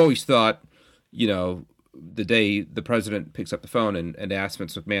 And I've always thought, the day the president picks up the phone and asks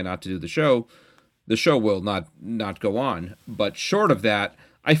Vince McMahon not to do the show will not go on. But short of that,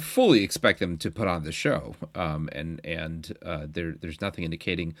 I fully expect them to put on the show. There's nothing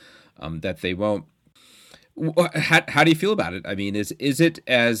indicating that they won't. How do you feel about it? I mean, is it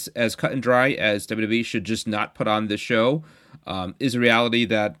as cut and dry as WWE should just not put on the show? Is the reality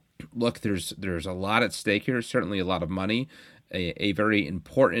that, look, there's a lot at stake here, certainly a lot of money, a very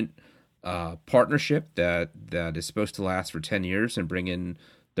important partnership that is supposed to last for 10 years and bring in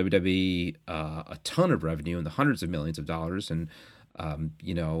WWE a ton of revenue in the hundreds of millions of dollars, and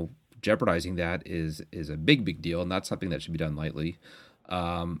jeopardizing that is a big deal, and not something that should be done lightly.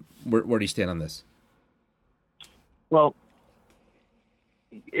 Where do you stand on this? Well,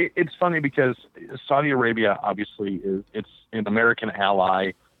 it's funny because Saudi Arabia obviously it's an American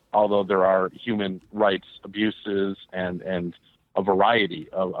ally, although there are human rights abuses and a variety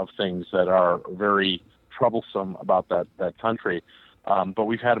of things that are very troublesome about that country. But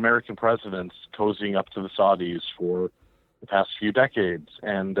we've had American presidents cozying up to the Saudis for the past few decades,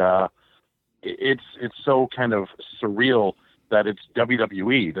 and it's so kind of surreal that it's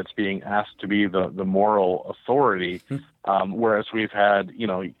WWE that's being asked to be the moral authority, whereas we've had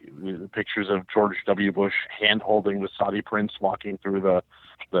pictures of George W. Bush hand-holding the Saudi prince walking through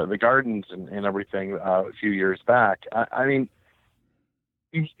the gardens and everything a few years back. I mean,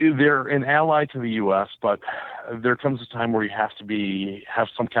 they're an ally to the U.S., but there comes a time where you have to have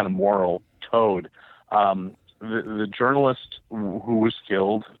some kind of moral code. The journalist who was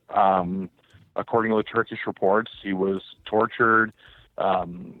killed, according to the Turkish reports, he was tortured,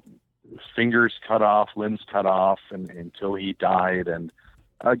 fingers cut off, limbs cut off, until he died. And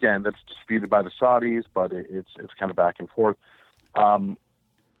again, that's disputed by the Saudis, but it's kind of back and forth. In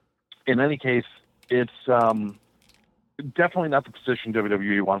any case, it's definitely not the position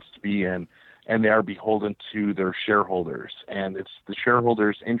WWE wants to be in, and they are beholden to their shareholders. And it's the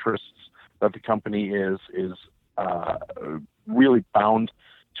shareholders' interests that the company is really bound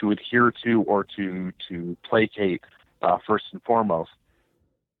adhere to or to placate first and foremost.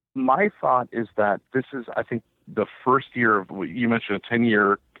 My thought is that this is, I think, the first year of, you mentioned a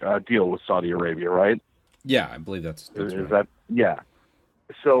 10-year deal with Saudi Arabia, right? Yeah, I believe that's is right. That, yeah.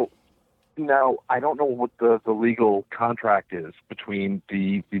 So now I don't know what the legal contract is between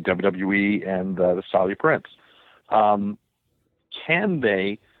the WWE and the Saudi prince. Can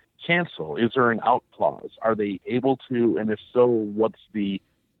they cancel? Is there an out clause? Are they able to? And if so, what's the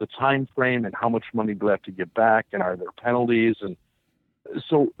time frame and how much money do they have to get back? And are there penalties? And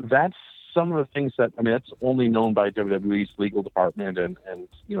so that's some of the things that, I mean, that's only known by WWE's legal department and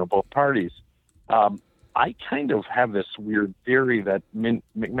both parties. I kind of have this weird theory that Vince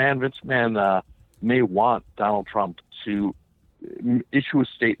McMahon may want Donald Trump to issue a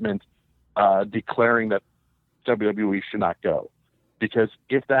statement declaring that WWE should not go. Because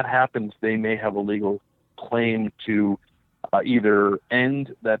if that happens, they may have a legal claim to either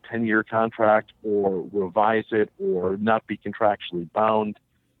end that 10-year contract or revise it or not be contractually bound.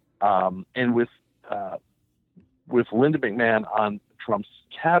 And with Linda McMahon on Trump's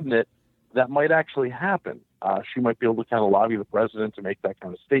cabinet, that might actually happen. She might be able to kind of lobby the president to make that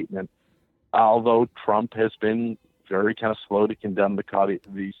kind of statement, although Trump has been very kind of slow to condemn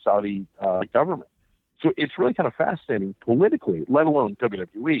the Saudi government. So it's really kind of fascinating politically, let alone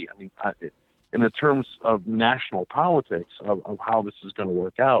WWE. I mean, in the terms of national politics of how this is going to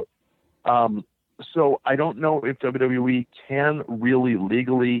work out. So I don't know if WWE can really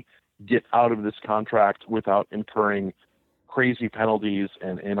legally get out of this contract without incurring crazy penalties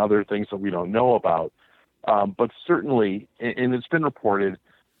and other things that we don't know about. But certainly, and it's been reported,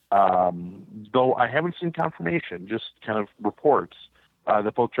 though I haven't seen confirmation, just kind of reports,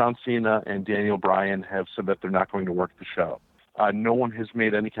 that both John Cena and Daniel Bryan have said that they're not going to work the show. No one has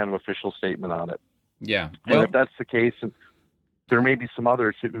made any kind of official statement on it. Yeah. Well, and if that's the case, there may be some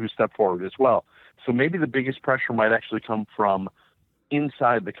others who step forward as well. So maybe the biggest pressure might actually come from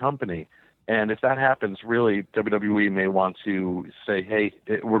inside the company. And if that happens, really, WWE may want to say, hey,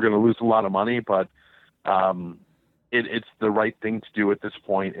 we're going to lose a lot of money, but it's the right thing to do at this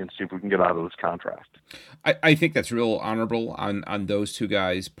point and see if we can get out of this contract. I think that's real honorable on those two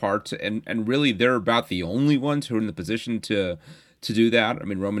guys' parts. And really, they're about the only ones who are in the position to do that. I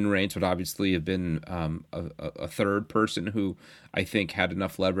mean, Roman Reigns would obviously have been a third person who I think had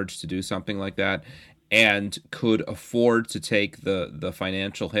enough leverage to do something like that and could afford to take the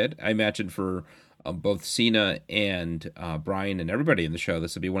financial hit. I imagine for both Cena and Bryan and everybody in the show,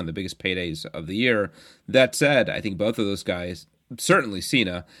 this would be one of the biggest paydays of the year. That said, I think both of those guys, certainly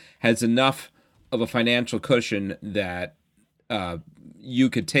Cena, has enough of a financial cushion that you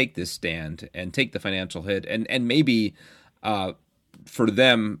could take this stand and take the financial hit. And maybe for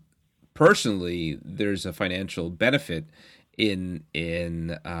them personally, there's a financial benefit in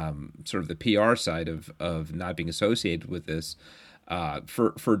sort of the PR side of not being associated with this.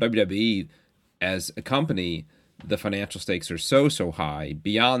 For WWE as a company, the financial stakes are so high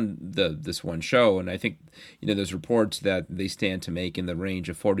beyond this one show, and I think there's reports that they stand to make in the range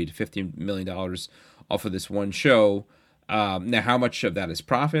of $40 to $50 million off of this one show. Now, how much of that is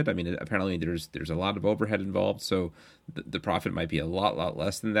profit? I mean, apparently there's a lot of overhead involved, so the profit might be a lot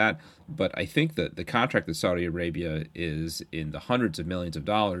less than that. But I think that the contract with Saudi Arabia is in the hundreds of millions of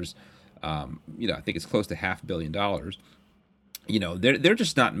dollars. I think it's close to $500 million. They're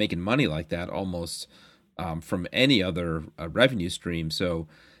just not making money like that almost from any other revenue stream. So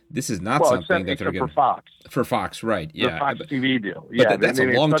this is not something that they're going for Fox. For Fox, right? Yeah, the Fox TV deal. But that's a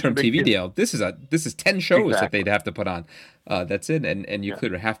long-term TV deal. This is 10 shows that they'd have to put on. That's it, and you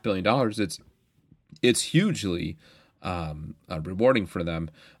clear $500 million. It's hugely rewarding for them.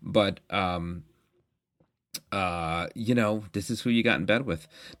 But this is who you got in bed with.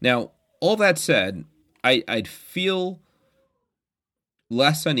 Now, all that said, I'd feel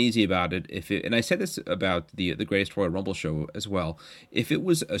less uneasy about it and I said this about the Greatest Royal Rumble show as well, if it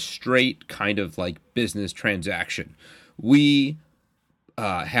was a straight kind of like business transaction. We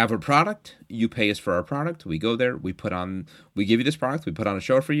have a product, you pay us for our product, we go there, we give you this product, we put on a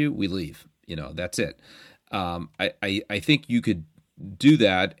show for you, we leave. That's it. I think you could do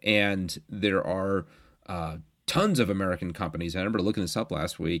that, and there are tons of American companies. I remember looking this up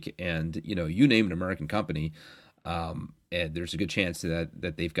last week, and you name an American company, and there's a good chance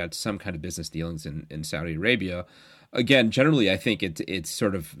that they've got some kind of business dealings in Saudi Arabia. Again, generally, I think it's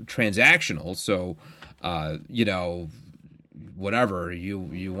sort of transactional. So, whatever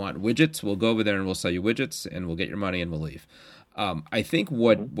you want widgets, we'll go over there and we'll sell you widgets, and we'll get your money and we'll leave. I think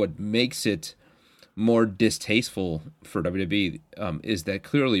what makes it more distasteful for WWE is that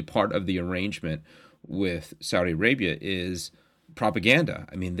clearly part of the arrangement with Saudi Arabia is propaganda.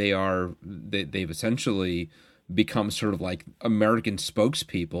 I mean, they've essentially become sort of like American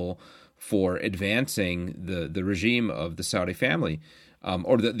spokespeople for advancing the regime of the Saudi family,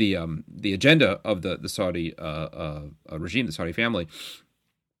 or the agenda of the Saudi regime, the Saudi family.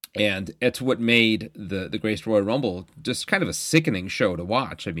 And it's what made the Greatest Royal Rumble just kind of a sickening show to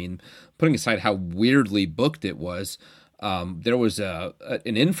watch. I mean, putting aside how weirdly booked it was, there was an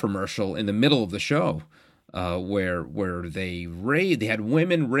infomercial in the middle of the show where they had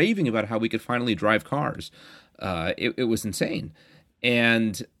women raving about how we could finally drive cars. It was insane,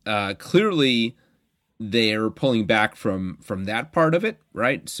 and clearly they're pulling back from that part of it,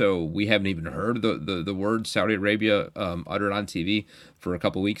 right? So we haven't even heard the word Saudi Arabia uttered on TV for a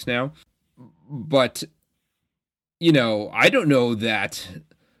couple weeks now. But, I don't know that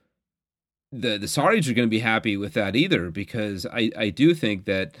the Saudis are going to be happy with that either, because I do think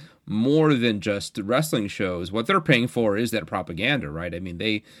that more than just wrestling shows, what they're paying for is that propaganda, right? I mean,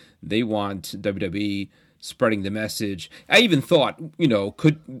 they want WWE spreading the message. I even thought,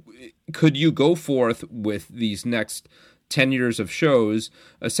 could you go forth with these next 10 years of shows,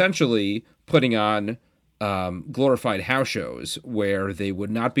 essentially putting on glorified house shows where they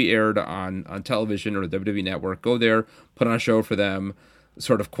would not be aired on television or the WWE network? Go there, put on a show for them,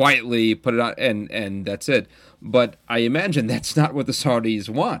 sort of quietly put it on, and that's it. But I imagine that's not what the Saudis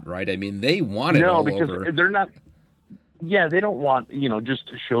want, right? I mean, they want it all over. No, because they're not. Yeah, they don't want,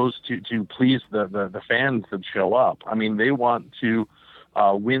 just shows to please the fans that show up. I mean, they want to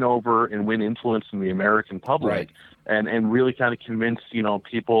win over and win influence in the American public, right, and really kind of convince,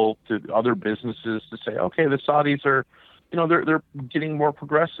 people, to other businesses to say, okay, the Saudis are, they're getting more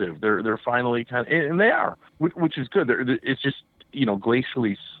progressive. They're finally kind of, and they are, which is good. It's just,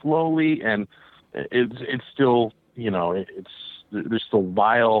 glacially slowly, and it's still, there's still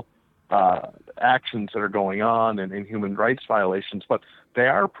vile actions that are going on and human rights violations, but they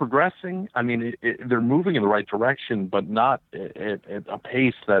are progressing. I mean, they're moving in the right direction, but not at a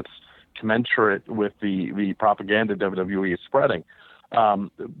pace that's commensurate with the propaganda WWE is spreading.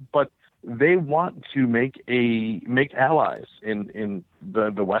 But they want to make allies in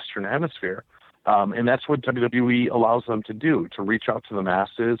the Western Hemisphere. And that's what WWE allows them to do, to reach out to the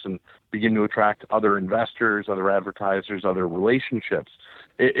masses and begin to attract other investors, other advertisers, other relationships.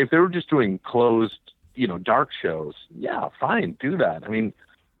 If they were just doing closed, dark shows, yeah, fine, do that. I mean,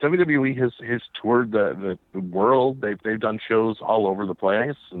 WWE has toured the world. They've done shows all over the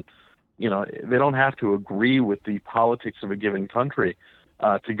place, and they don't have to agree with the politics of a given country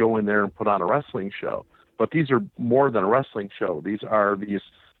to go in there and put on a wrestling show. But these are more than a wrestling show. These are these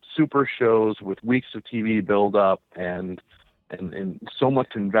super shows with weeks of TV build up and so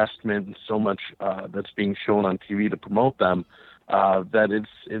much investment and so much that's being shown on TV to promote them that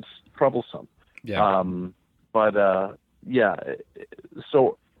it's troublesome. Yeah. Brian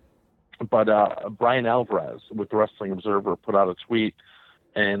Alvarez with the Wrestling Observer put out a tweet,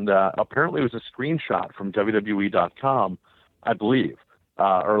 and apparently it was a screenshot from WWE.com, I believe,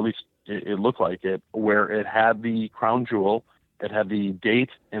 or at least it looked like it, where it had the crown jewel, it had the date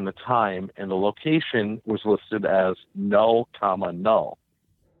and the time, and the location was listed as null, null.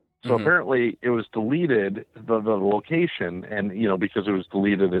 So apparently it was deleted, the location, and, because it was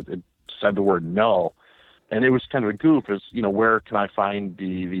deleted, it said the word null. And it was kind of a goof, as, where can I find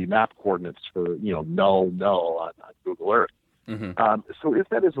the map coordinates for, null on Google Earth. So if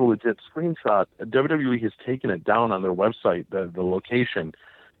that is a legit screenshot, WWE has taken it down on their website, the location.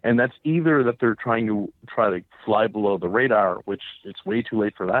 And that's either that they're trying to fly below the radar, which it's way too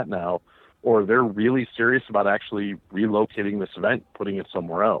late for that now, or they're really serious about actually relocating this event, putting it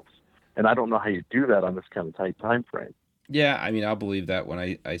somewhere else. And I don't know how you do that on this kind of tight time frame. Yeah, I mean, I'll believe that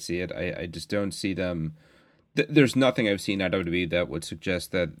when I see it. I just don't see them. There's nothing I've seen at WWE that would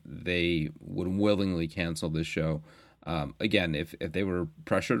suggest that they would willingly cancel this show. Again, if they were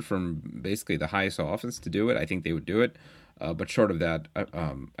pressured from basically the highest office to do it, I think they would do it. But short of that,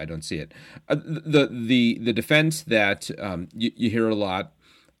 I don't see it. The defense that you hear a lot,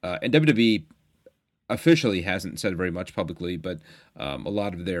 and WWE officially hasn't said very much publicly, but a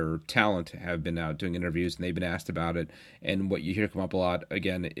lot of their talent have been out doing interviews, and they've been asked about it. And what you hear come up a lot,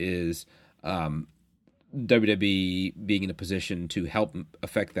 again, is WWE being in a position to help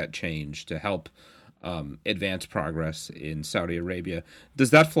affect that change, to help advance progress in Saudi Arabia.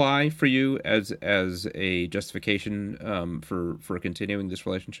 Does that fly for you as a justification for continuing this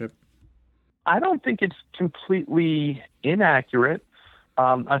relationship? I don't think it's completely inaccurate.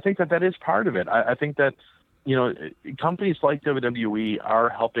 I think that is part of it. I think that, companies like WWE are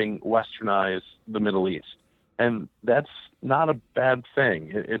helping westernize the Middle East, and that's not a bad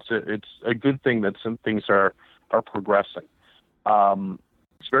thing. It's a good thing that some things are progressing.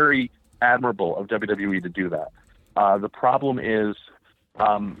 It's very admirable of WWE to do that. The problem is,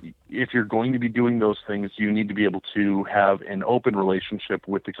 if you're going to be doing those things, you need to be able to have an open relationship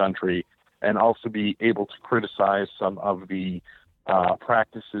with the country and also be able to criticize some of the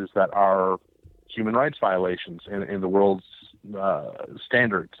practices that are human rights violations in the world's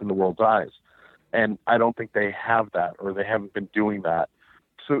standards, in the world's eyes. And I don't think they have that, or they haven't been doing that.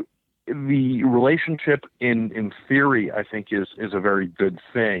 So the relationship in theory, I think, is a very good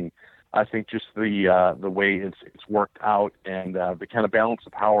thing. I think just the way it's worked out and the kind of balance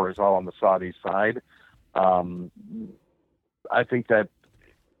of power is all on the Saudi side. I think that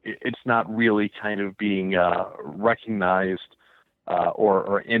it's not really kind of being recognized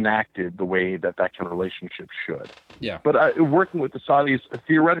or enacted the way that kind of relationship should. Yeah. But working with the Saudis,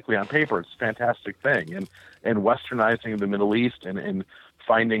 theoretically on paper, it's a fantastic thing. And westernizing the Middle East and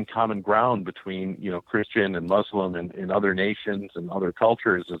finding common ground between, Christian and Muslim and other nations and other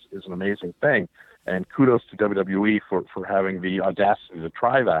cultures is an amazing thing. And kudos to WWE for having the audacity to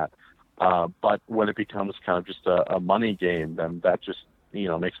try that. But when it becomes kind of just a money game, then that just,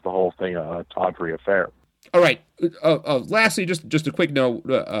 makes the whole thing a tawdry affair. All right. Lastly, just a quick note.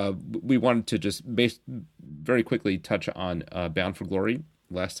 We wanted to just very quickly touch on Bound for Glory.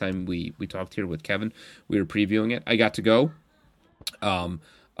 Last time we talked here with Kevin, we were previewing it. I got to go.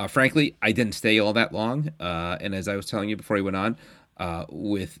 Frankly, I didn't stay all that long. And as I was telling you before I went on,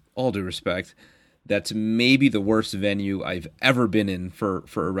 with all due respect, that's maybe the worst venue I've ever been in for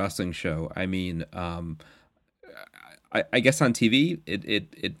a wrestling show. I mean, I guess on TV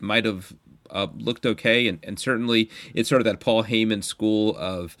it might have looked okay, and certainly it's sort of that Paul Heyman school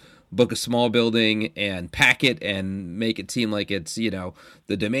of book a small building and pack it and make it seem like it's,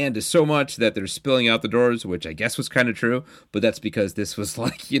 the demand is so much that they're spilling out the doors, which I guess was kind of true, but that's because this was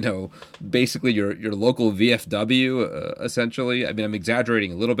like, basically your local VFW, essentially. I mean, I'm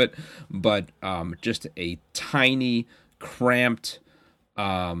exaggerating a little bit, but just a tiny, cramped,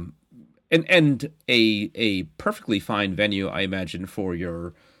 and a perfectly fine venue, I imagine, for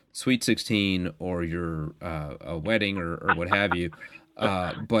your Sweet 16 or your a wedding or what have you.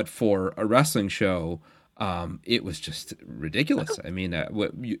 But for a wrestling show, it was just ridiculous. I mean,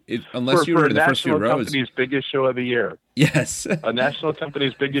 unless you were in the first few rows. For a national company's biggest show of the year. Yes. A national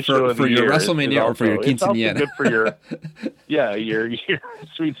company's biggest show of the year. For your WrestleMania or for your quinceañera. It's also good for your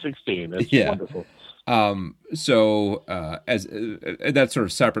Sweet 16. It's wonderful. So that's sort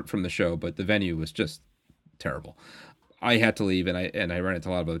of separate from the show, but the venue was just terrible. I had to leave, and I ran into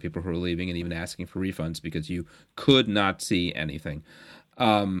a lot of other people who were leaving and even asking for refunds because you could not see anything.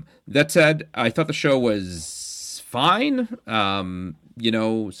 That said, I thought the show was fine. Some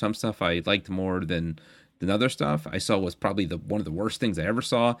stuff I liked more than other stuff. I saw was probably one of the worst things I ever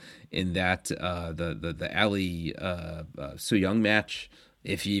saw in that the Ali Su Yung match,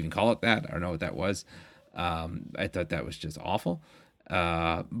 if you even call it that. I don't know what that was. I thought that was just awful.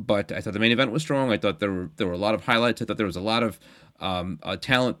 But I thought the main event was strong. I thought there were a lot of highlights. I thought there was a lot of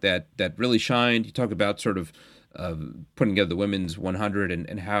talent that really shined. You talk about sort of putting together the women's 100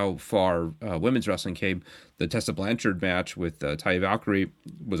 and how far women's wrestling came. The Tessa Blanchard match with Taya Valkyrie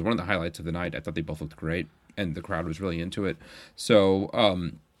was one of the highlights of the night. I thought they both looked great, and the crowd was really into it. So,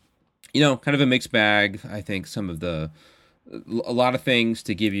 kind of a mixed bag. I think a lot of things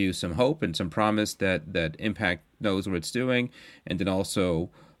to give you some hope and some promise that Impact knows what it's doing, and then also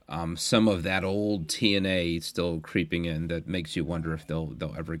some of that old TNA still creeping in that makes you wonder if they'll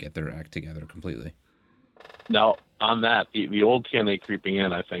ever get their act together completely. Now, on that, the old TNA creeping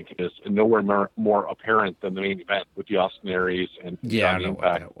in, I think, is nowhere more apparent than the main event with the Austin Aries and Johnny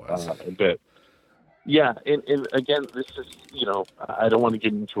Impact a bit. Yeah, and again, this is, I don't want to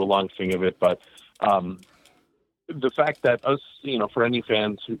get into a long thing of it, but the fact that us, for any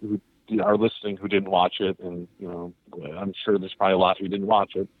fans who are listening who didn't watch it, and, I'm sure there's probably a lot who didn't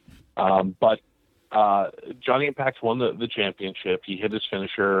watch it, but Johnny Impact won the championship. He hit his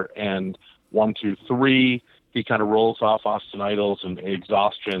finisher, and 1, 2, 3, he kind of rolls off Austin Idols and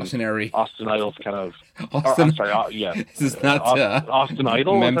exhaustion. Austin Idols kind of... Austin, I'm sorry, yeah. This is not Austin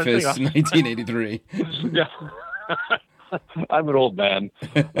Idol? Memphis, 1983. Yeah. I'm an old man.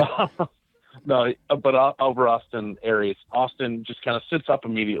 No, but over Austin Aries. Austin just kind of sits up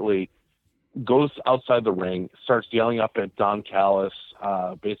immediately, goes outside the ring, starts yelling up at Don Callis,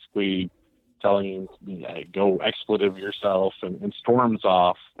 basically telling him, go expletive yourself, and storms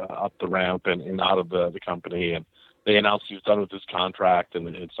off up the ramp and out of the company. And they announce he's done with his contract, and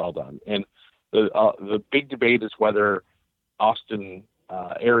it's all done. And the big debate is whether Austin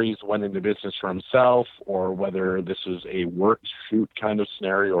Aries went into business for himself or whether this is a work shoot kind of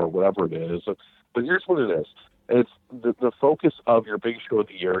scenario or whatever it is. But here's what it is. It's the focus of your big show of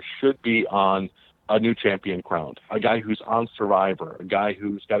the year should be on a new champion crowned, a guy who's on Survivor, a guy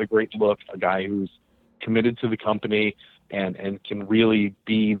who's got a great look, a guy who's committed to the company and can really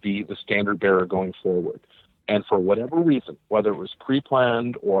be the standard bearer going forward. And for whatever reason, whether it was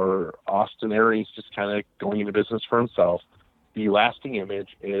pre-planned or Austin Aries just kind of going into business for himself, the lasting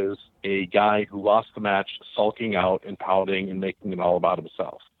image is a guy who lost the match, sulking out and pouting and making it all about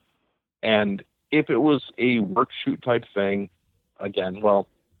himself. And if it was a work shoot type thing, again, well,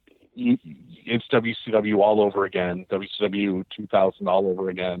 it's WCW all over again, WCW 2000 all over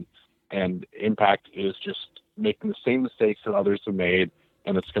again, and Impact is just making the same mistakes that others have made,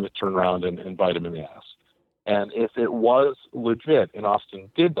 and it's going to turn around and bite him in the ass. And if it was legit and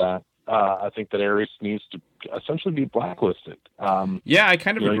Austin did that, I think that Aries needs to essentially be blacklisted. Yeah, I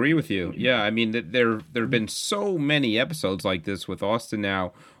kind of agree with you. Yeah, I mean, there have been so many episodes like this with Austin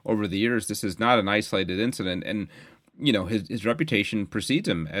now over the years. This is not an isolated incident. And, you know, his reputation precedes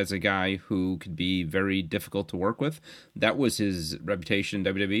him as a guy who could be very difficult to work with. That was his reputation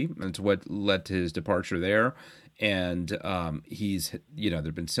in WWE. That's what led to his departure there. And he's, you know, there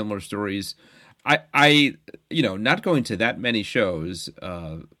have been similar stories. I you know, not going to that many shows,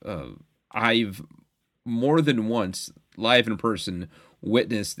 I've more than once, live in person,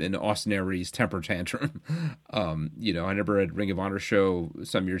 witnessed an Austin Aries temper tantrum. You know, I remember at Ring of Honor show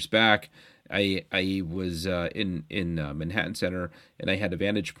some years back, I was in Manhattan Center, and I had a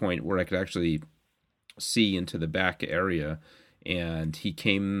vantage point where I could actually see into the back area, and he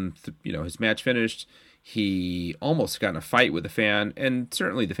came, you know, his match finished. He almost got in a fight with a fan, and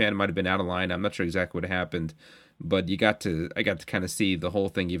certainly the fan might have been out of line. I'm not sure exactly what happened, but I got to kind of see the whole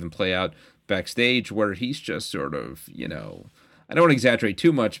thing even play out backstage, where he's just sort of, you know, I don't want to exaggerate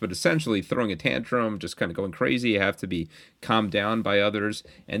too much, but essentially throwing a tantrum, just kind of going crazy. You have to be calmed down by others,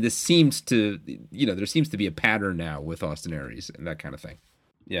 and this seems to, you know, there seems to be a pattern now with Austin Aries and that kind of thing.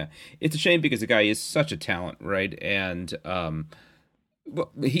 Yeah, it's a shame because the guy is such a talent, right? And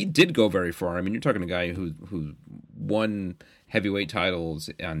well, he did go very far. I mean, you're talking a guy who won heavyweight titles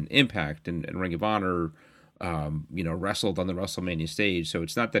on Impact and Ring of Honor, you know, wrestled on the WrestleMania stage. So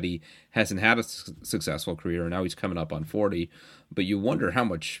it's not that he hasn't had a successful career, and now he's coming up on 40. But you wonder how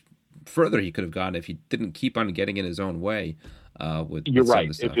much further he could have gone if he didn't keep on getting in his own way. You're right.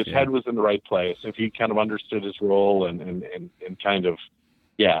 If his head was in the right place, if he kind of understood his role and kind of,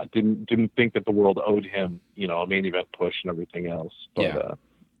 didn't think that the world owed him, you know, a main event push and everything else. But,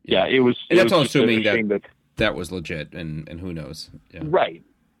 it was. And that's all just assuming that was legit, and who knows? Yeah. Right.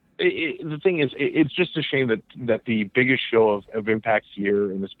 The thing is, it's just a shame that the biggest show of Impact's year,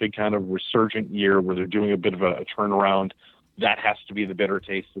 and this big kind of resurgent year where they're doing a bit of a turnaround, that has to be the bitter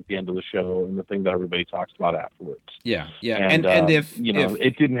taste at the end of the show and the thing that everybody talks about afterwards. Yeah. And if you know,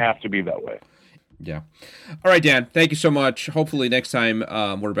 it didn't have to be that way. Yeah. All right, Dan, thank you so much. Hopefully next time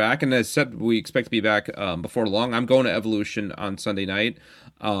we're back. And as said, we expect to be back before long. I'm going to Evolution on Sunday night.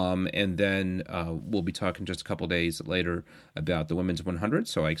 And then we'll be talking just a couple days later about the Women's 100.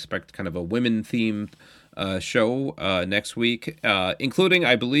 So I expect kind of a women-themed show next week, including,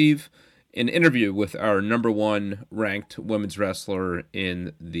 I believe, an interview with our number one ranked women's wrestler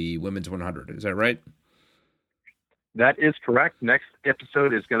in the Women's 100. Is that right? That is correct. Next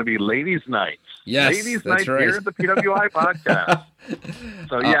episode is going to be Ladies' Night. Yes, Ladies' that's Night right. here at the PWI podcast.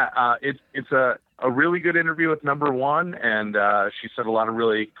 So it's a really good interview with number one, and she said a lot of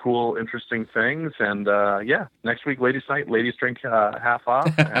really cool, interesting things. And next week, Ladies' Night, ladies drink half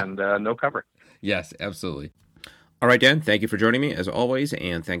off and no cover. Yes, absolutely. All right, Dan, thank you for joining me as always,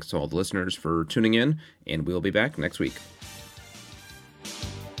 and thanks to all the listeners for tuning in, and we'll be back next week.